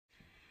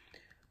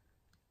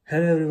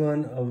Hello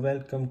everyone,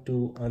 welcome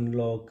to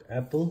Unlock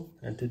Apple,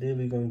 and today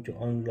we're going to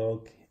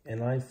unlock an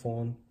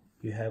iPhone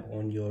you have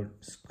on your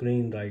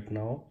screen right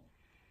now.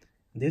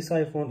 This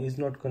iPhone is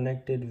not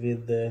connected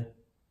with the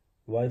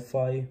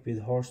Wi-Fi,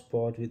 with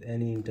hotspot, with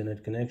any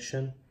internet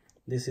connection.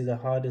 This is the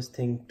hardest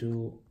thing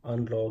to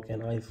unlock an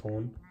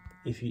iPhone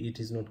if it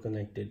is not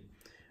connected.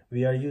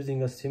 We are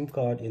using a SIM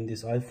card in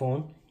this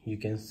iPhone, you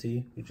can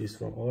see, which is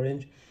from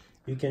Orange.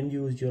 You can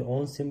use your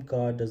own SIM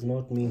card, does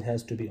not mean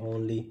has to be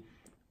only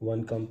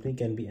one company,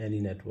 can be any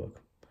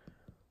network.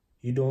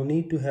 You don't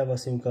need to have a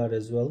SIM card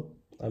as well.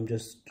 I'm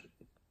just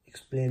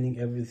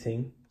explaining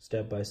everything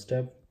step by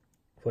step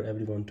for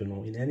everyone to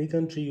know. In any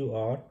country you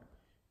are,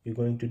 you're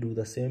going to do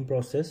the same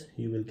process.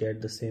 You will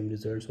get the same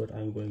results what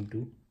I'm going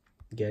to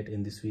get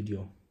in this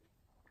video.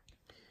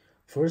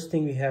 First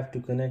thing, we have to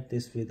connect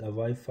this with a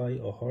Wi-Fi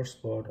or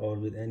hotspot or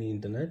with any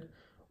internet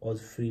or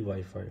free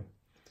Wi-Fi.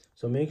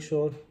 So make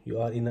sure you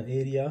are in an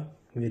area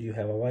where you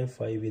have a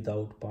Wi-Fi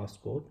without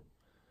passcode.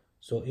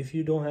 So if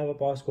you don't have a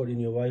passcode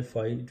in your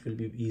Wi-Fi, it will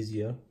be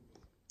easier.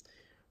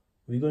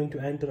 We're going to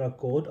enter a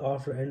code.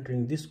 After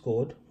entering this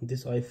code,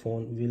 this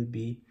iPhone will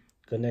be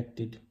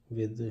connected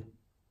with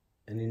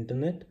an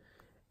internet.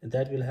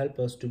 That will help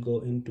us to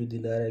go into the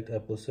direct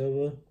Apple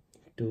server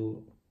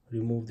to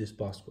remove this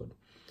passcode.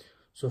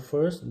 So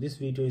first, this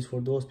video is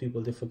for those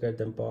people that forget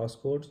them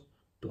passcodes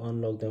to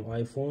unlock them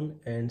iPhone,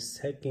 and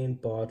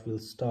second part will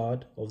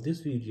start of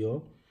this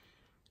video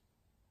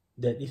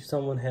that if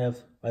someone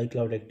have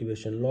iCloud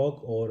activation lock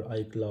or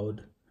iCloud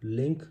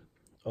link,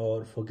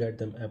 or forget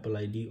them Apple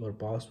ID or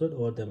password,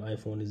 or them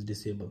iPhone is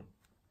disabled.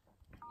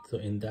 So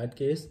in that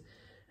case,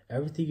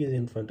 everything is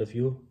in front of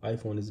you.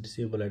 iPhone is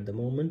disabled at the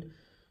moment.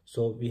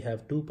 So we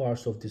have two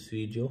parts of this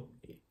video,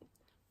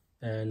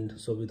 and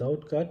so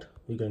without cut,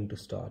 we're going to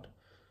start.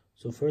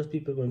 So first,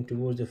 people going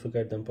towards they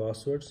forget them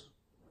passwords,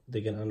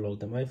 they can unlock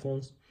them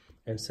iPhones,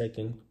 and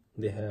second,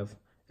 they have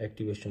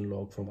activation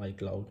lock from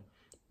iCloud,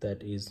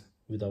 that is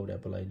without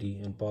Apple ID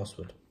and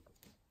password.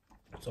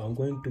 So I'm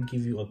going to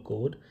give you a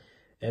code.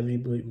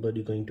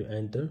 Everybody going to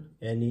enter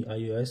any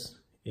iOS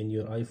in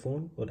your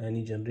iPhone or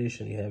any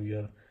generation you have,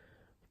 your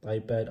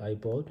iPad,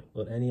 iPod,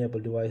 or any Apple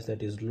device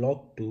that is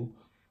locked to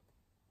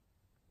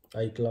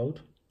iCloud,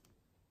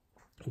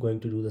 going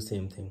to do the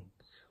same thing.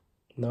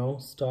 Now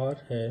star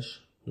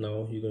hash.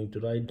 Now you're going to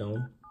write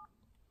down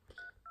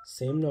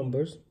same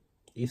numbers.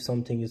 If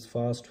something is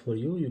fast for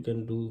you, you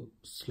can do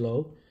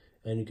slow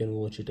and you can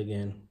watch it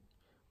again.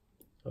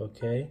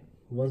 Okay,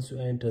 once you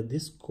enter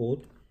this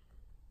code,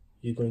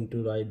 you're going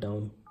to write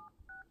down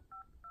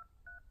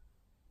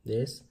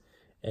this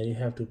and you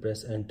have to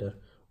press enter.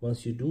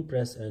 Once you do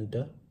press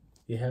enter,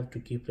 you have to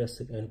keep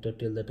pressing enter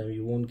till the time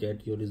you won't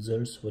get your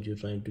results what you're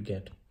trying to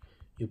get.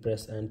 You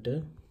press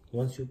enter.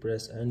 Once you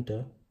press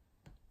enter,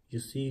 you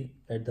see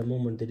at the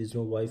moment there is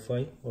no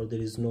Wi-Fi or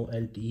there is no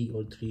LTE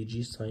or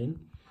 3G sign.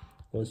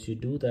 Once you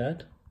do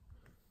that,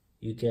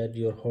 you get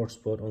your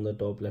hotspot on the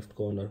top left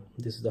corner.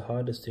 This is the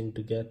hardest thing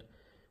to get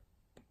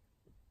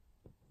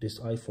this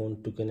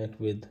iPhone to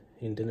connect with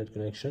internet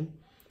connection.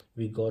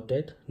 We got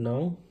it.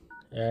 Now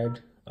add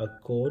a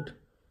code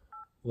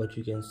what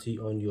you can see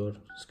on your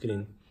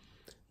screen.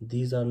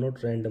 These are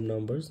not random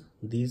numbers,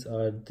 these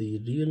are the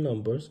real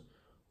numbers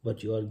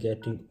but you are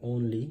getting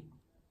only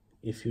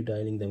if you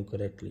dialing them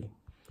correctly.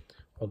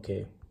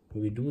 Okay,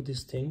 we do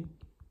this thing.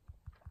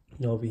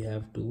 Now we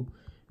have to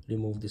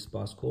remove this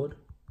passcode.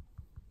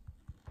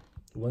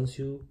 Once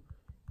you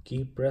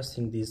keep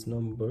pressing these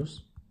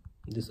numbers,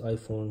 this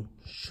iPhone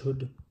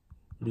should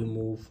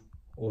remove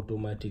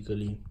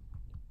automatically.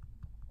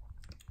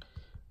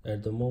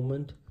 At the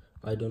moment,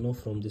 I don't know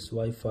from this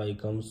Wi-Fi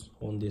comes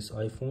on this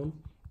iPhone.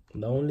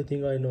 The only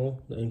thing I know,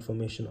 the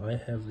information I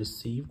have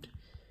received,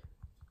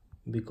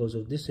 because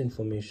of this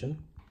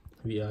information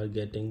we are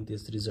getting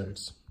these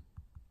results.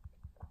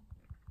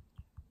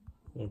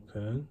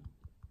 Okay,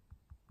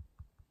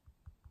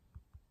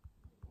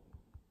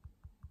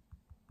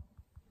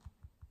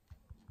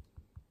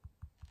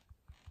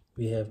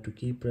 we have to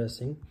keep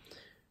pressing.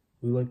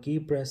 We will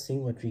keep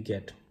pressing. What we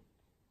get,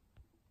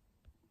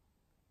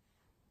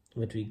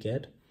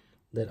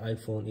 that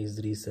iPhone is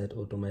reset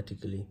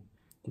automatically.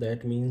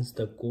 That means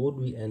the code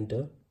we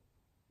enter,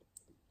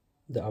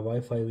 the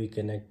Wi-Fi we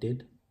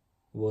connected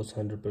was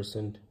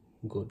 100%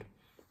 good.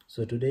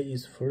 So today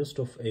is 1st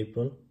of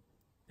April,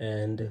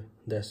 and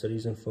that's the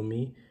reason for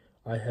me.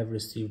 I have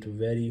received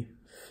very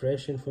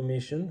fresh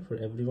information for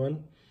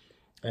everyone.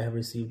 I have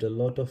received a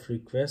lot of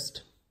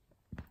requests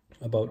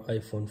about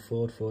iPhone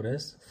 4,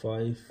 4S,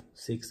 5,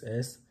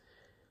 6S,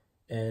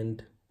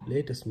 and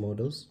latest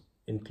models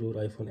include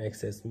iPhone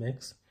XS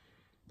Max.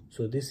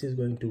 So this is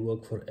going to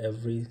work for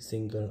every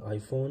single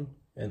iPhone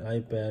and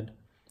iPad,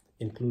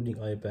 including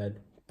iPad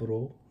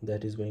Pro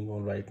that is going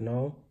on right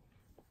now.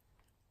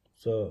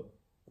 So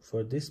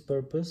for this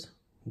purpose,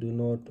 do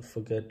not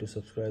forget to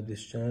subscribe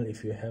this channel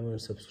if you haven't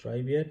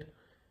subscribed yet,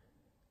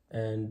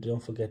 and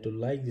don't forget to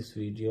like this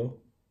video.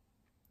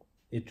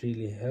 It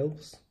really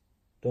helps.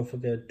 Don't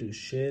forget to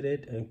share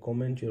it and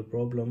comment your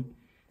problem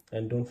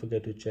And don't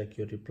forget to check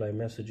your reply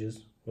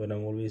messages when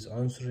I'm always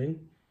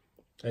answering.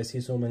 I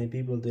see so many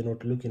people, they're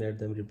not looking at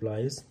them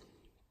replies,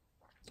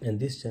 and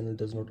this channel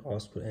does not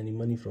ask for any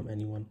money from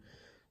anyone.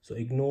 So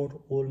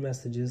ignore all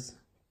messages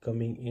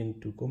coming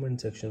into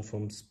comment section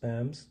from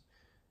spams.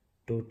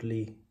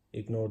 Totally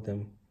ignore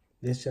them.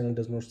 This channel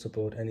does not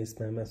support any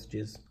spam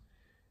messages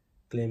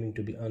claiming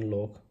to be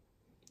unlocked.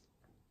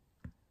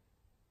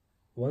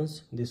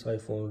 Once this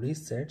iPhone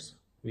resets,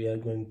 we are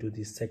going to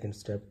the second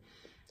step.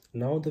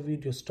 Now the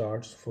video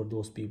starts for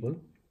those people.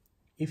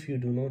 If you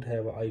do not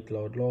have an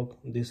iCloud lock,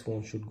 this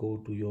phone should go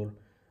to your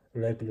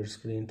regular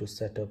screen to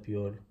set up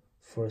your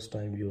first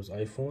time use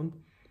iPhone.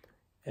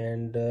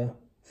 And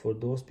for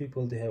those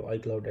people, they have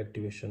iCloud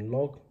activation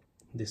lock.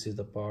 This is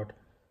the part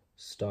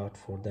start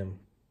for them,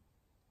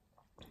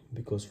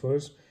 because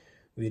first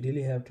we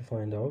really have to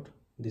find out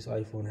this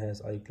iPhone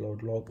has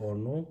iCloud lock or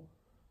no.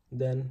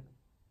 Then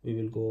we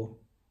will go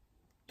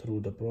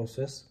through the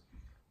process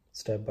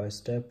step by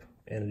step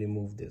and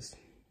remove this.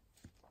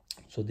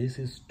 So this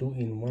is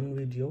 2-in-1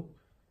 video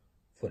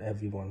for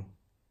everyone.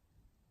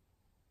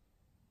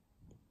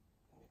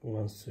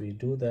 Once we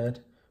do that,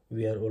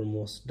 we are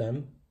almost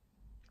done.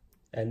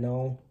 And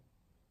now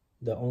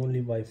the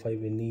only Wi-Fi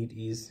we need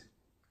is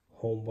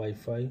home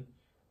Wi-Fi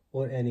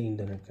or any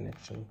internet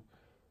connection.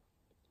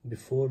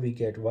 Before we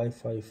get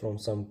Wi-Fi from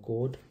some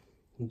code,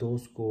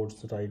 those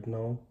codes right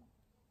now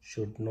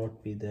should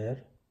not be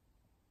there.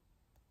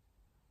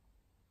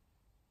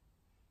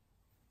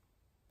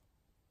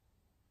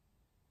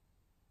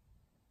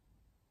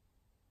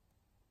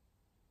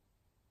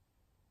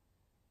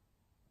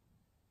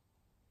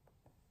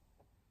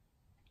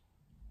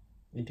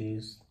 It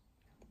is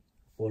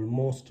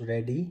almost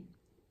ready.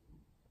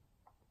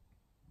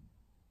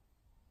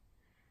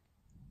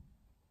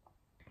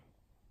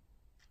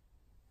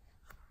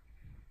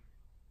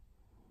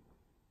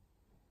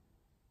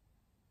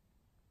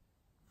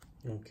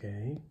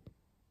 Okay.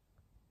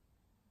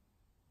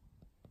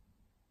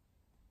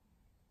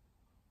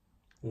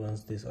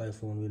 Once this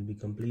iPhone will be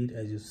complete,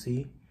 as you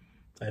see,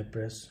 I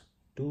press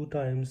 2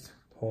 times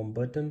home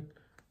button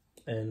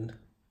and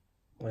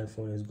my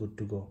phone is good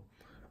to go.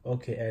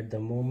 Okay, at the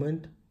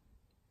moment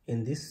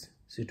in this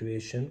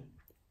situation,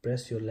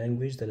 press your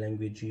language, the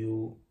language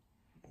you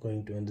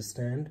going to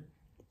understand.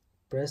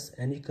 Press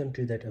any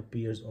country that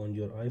appears on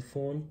your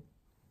iPhone.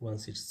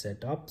 Once it's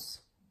set up,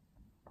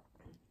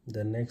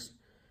 the next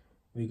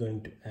we're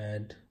going to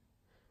add,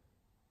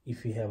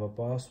 if you have a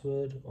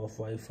password of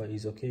Wi-Fi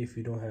is okay, if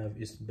you don't have,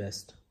 it's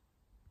best.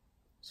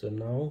 So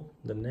now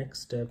the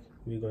next step,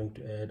 we're going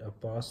to add a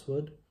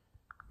password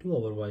to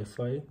our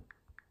Wi-Fi.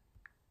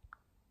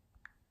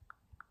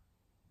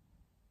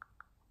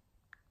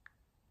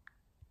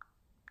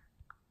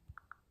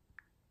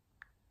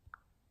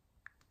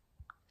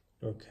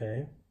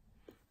 Okay,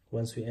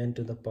 once we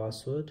enter the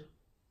password,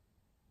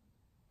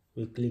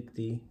 we click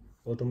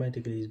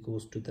automatically it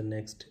goes to the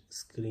next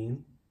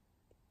screen.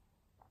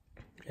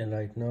 And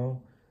right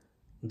now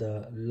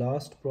the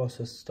last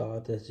process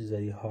starts, that is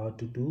very hard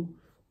to do,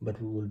 but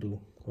we will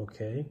do.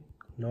 Okay,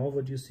 now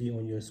what you see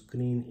on your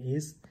screen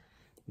is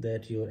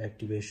that your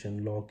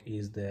activation lock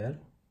is there.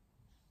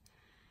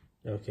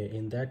 Okay,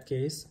 in that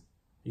case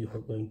you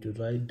are going to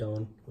write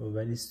down a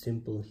very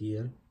simple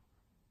here,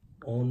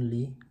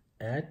 only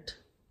at,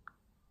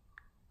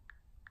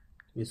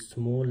 with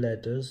small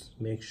letters.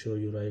 Make sure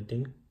you're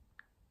writing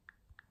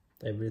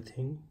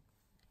everything,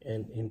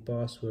 and in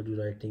password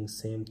you're writing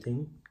same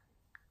thing.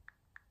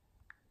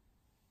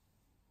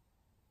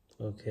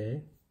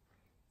 Okay,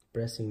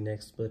 pressing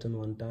next button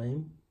one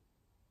time.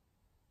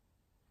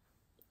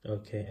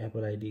 Okay,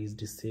 Apple ID is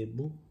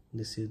disabled.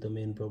 This is the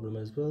main problem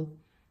as well.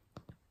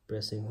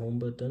 Pressing home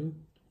button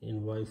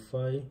in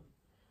Wi-Fi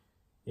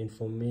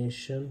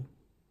information.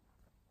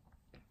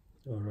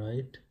 All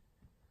right,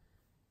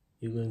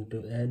 you're going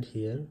to add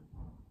here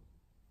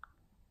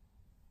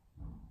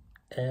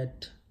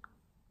at,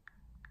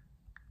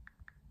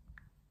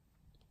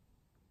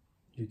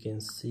 you can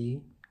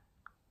see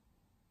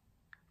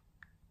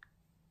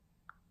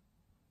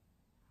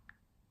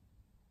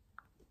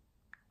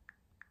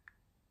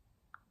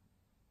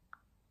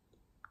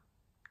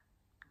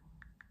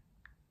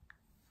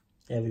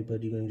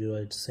everybody going to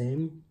write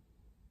same.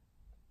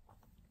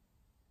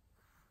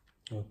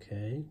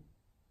 Okay,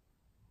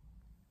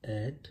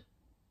 add,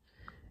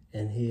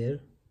 and here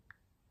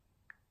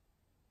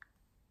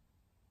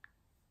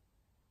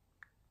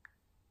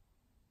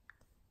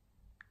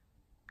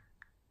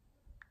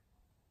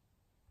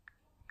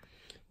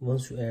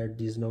once you add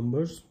these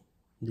numbers,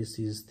 this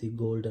is the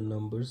golden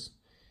numbers,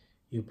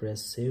 you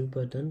press save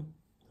button,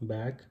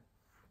 back,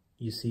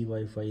 you see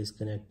Wi-Fi is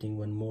connecting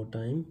one more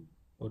time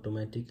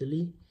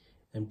automatically,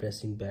 and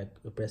pressing back,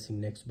 pressing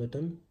next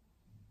button.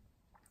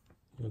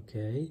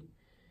 Okay,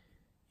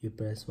 you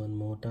press one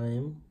more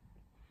time.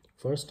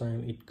 First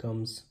time it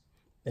comes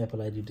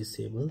Apple ID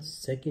disable,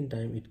 second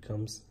time it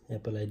comes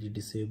Apple ID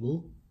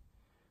disable,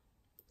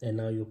 and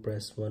now you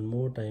press one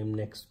more time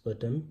next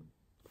button,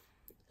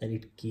 and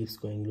it keeps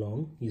going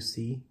long. You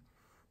see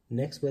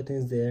Next button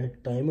is there,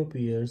 time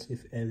appears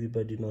if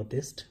everybody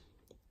noticed.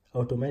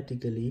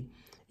 Automatically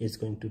it's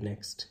going to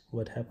next.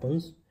 What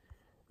happens?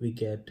 We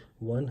get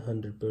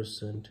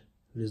 100%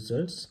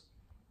 results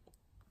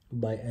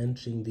by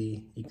entering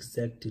the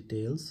exact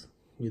details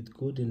with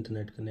good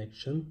internet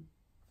connection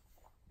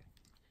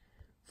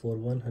for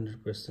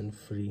 100%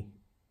 free.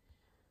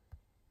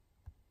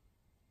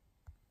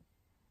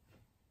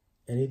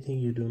 Anything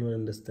you do not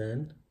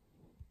understand,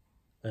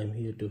 I'm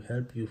here to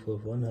help you for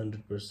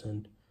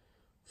 100%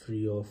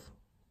 free of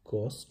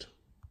cost.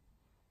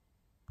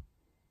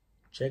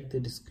 Check the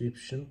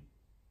description,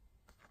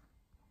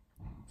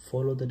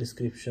 follow the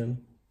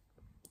description,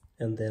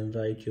 and then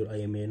write your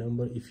IMEI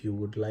number if you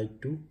would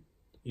like to.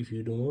 If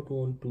you do not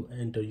want to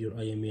enter your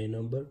IMEI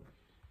number,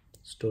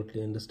 it's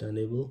totally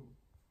understandable.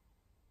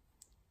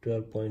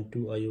 12.2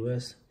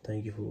 iOS.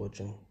 Thank you for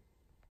watching.